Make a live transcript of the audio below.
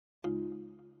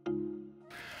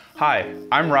Hi,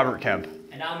 I'm Robert Kemp.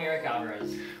 And I'm Eric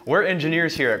Alvarez. We're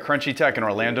engineers here at Crunchy Tech in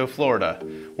Orlando, Florida.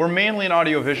 We're mainly an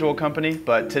audiovisual company,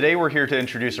 but today we're here to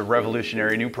introduce a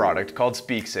revolutionary new product called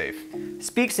SpeakSafe.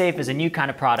 SpeakSafe is a new kind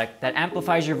of product that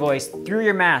amplifies your voice through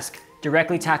your mask,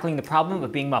 directly tackling the problem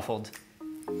of being muffled.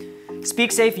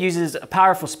 SpeakSafe uses a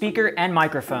powerful speaker and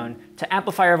microphone to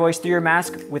amplify your voice through your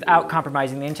mask without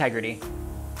compromising the integrity.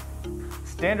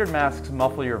 Standard masks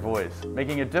muffle your voice,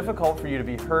 making it difficult for you to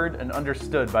be heard and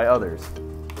understood by others.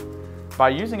 By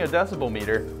using a decibel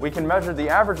meter, we can measure the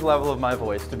average level of my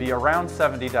voice to be around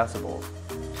 70 decibels.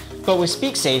 But with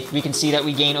SpeakSafe, we can see that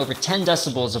we gain over 10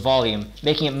 decibels of volume,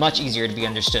 making it much easier to be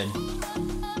understood.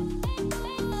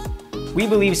 We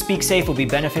believe SpeakSafe will be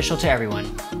beneficial to everyone.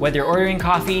 Whether you're ordering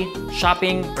coffee,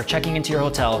 shopping, or checking into your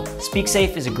hotel,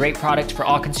 SpeakSafe is a great product for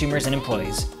all consumers and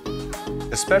employees.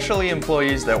 Especially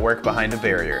employees that work behind a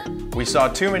barrier. We saw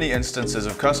too many instances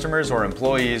of customers or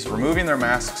employees removing their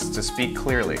masks to speak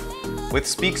clearly. With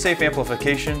SpeakSafe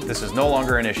amplification, this is no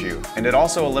longer an issue, and it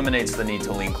also eliminates the need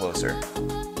to lean closer.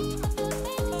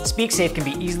 SpeakSafe can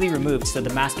be easily removed so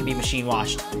the mask can be machine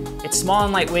washed. It's small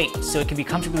and lightweight, so it can be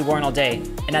comfortably worn all day,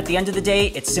 and at the end of the day,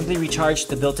 it's simply recharged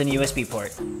to the built-in USB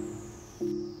port.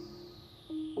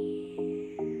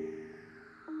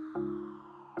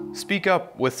 Speak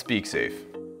up with SpeakSafe.